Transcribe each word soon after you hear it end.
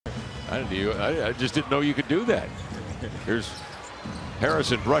I just didn't know you could do that. Here's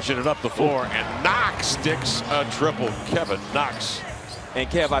Harrison brushing it up the floor, and Knox sticks a triple. Kevin Knox. And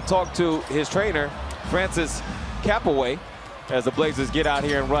Kev, I talked to his trainer, Francis Capaway, as the Blazers get out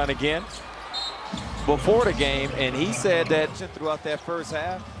here and run again before the game, and he said that throughout that first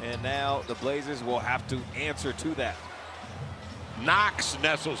half, and now the Blazers will have to answer to that. Knox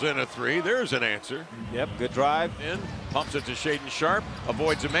nestles in a three. There's an answer. Yep, good drive. In, pumps it to Shaedon Sharpe,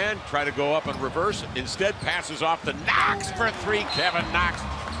 avoids a man, try to go up and reverse. Instead, passes off to Knox for three. Kevin Knox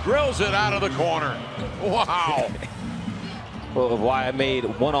drills it out of the corner. Wow. Well, why I made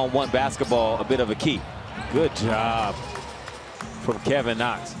one-on-one basketball a bit of a key. Good job from Kevin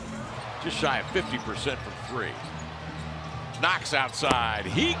Knox. Just shy of 50% from three. Knox outside.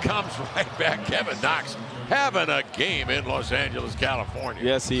 He comes right back. Kevin Knox having a game in Los Angeles, California.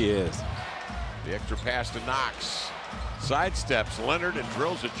 Yes, he is. The extra pass to Knox. Sidesteps Leonard and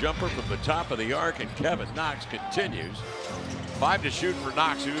drills a jumper from the top of the arc, and Kevin Knox continues. 5 to shoot for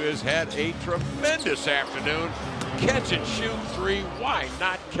Knox, who has had a tremendous afternoon. Catch and shoot three. Why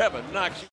not Kevin Knox?